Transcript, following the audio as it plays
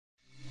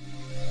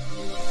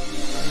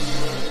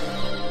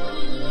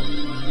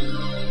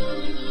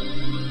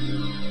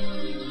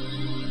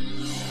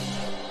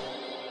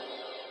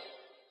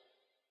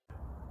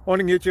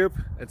Morning YouTube,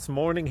 it's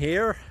morning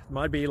here. It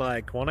might be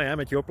like 1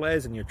 a.m. at your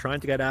place and you're trying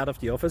to get out of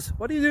the office.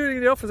 What are you doing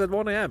in the office at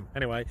 1 a.m?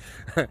 Anyway,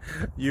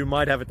 you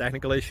might have a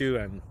technical issue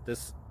and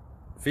this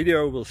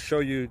video will show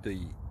you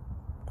the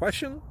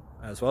question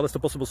as well as the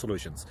possible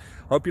solutions.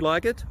 Hope you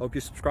like it, hope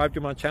you subscribe to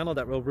my channel.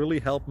 That will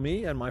really help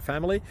me and my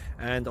family,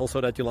 and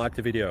also that you like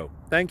the video.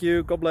 Thank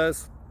you, God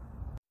bless.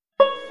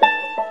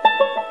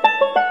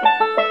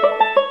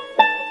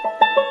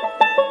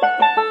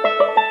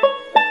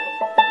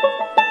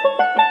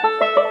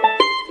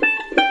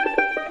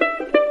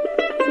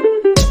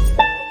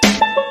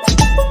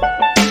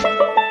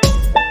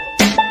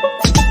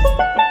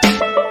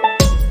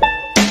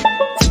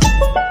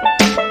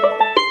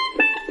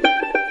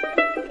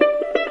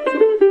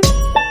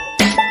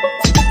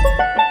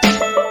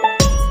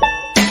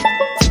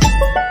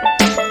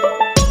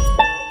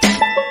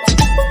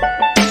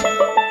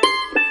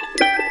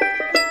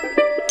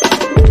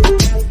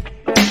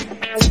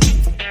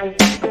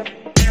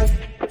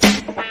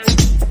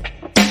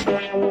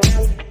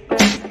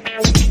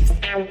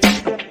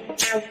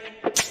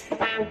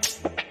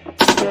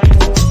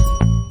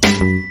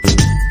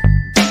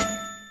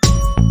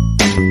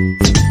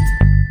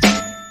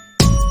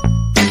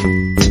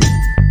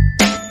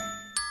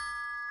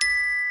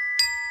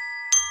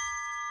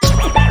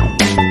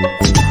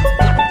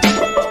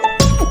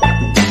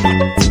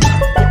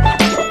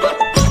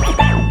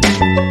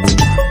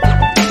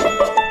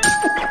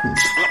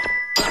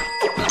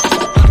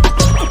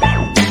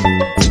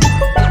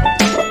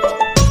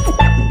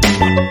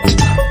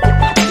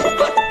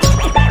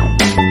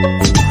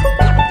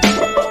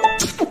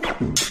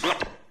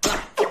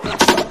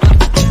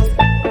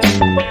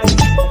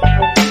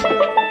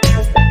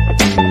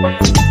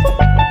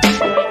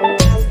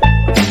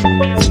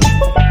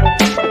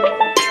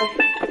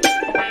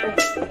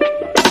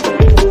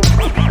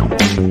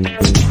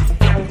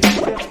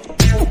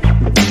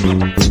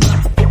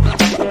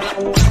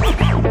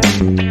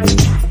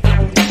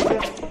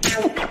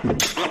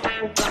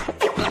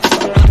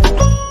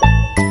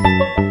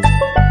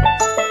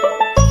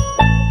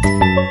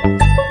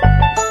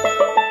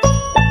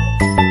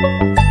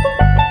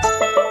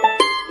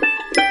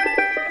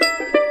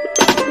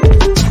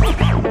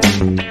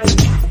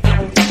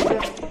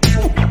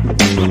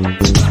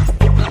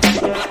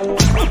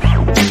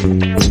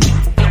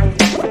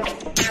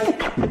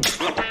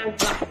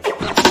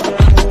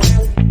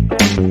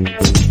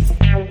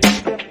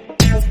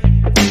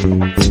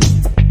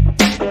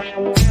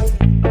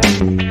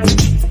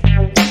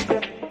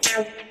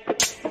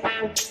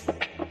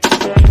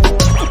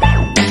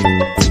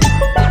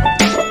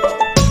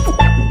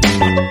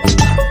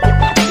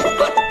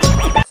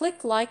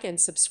 Click like and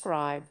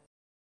subscribe.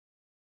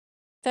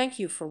 Thank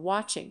you for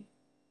watching.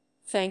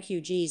 Thank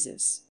you,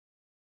 Jesus.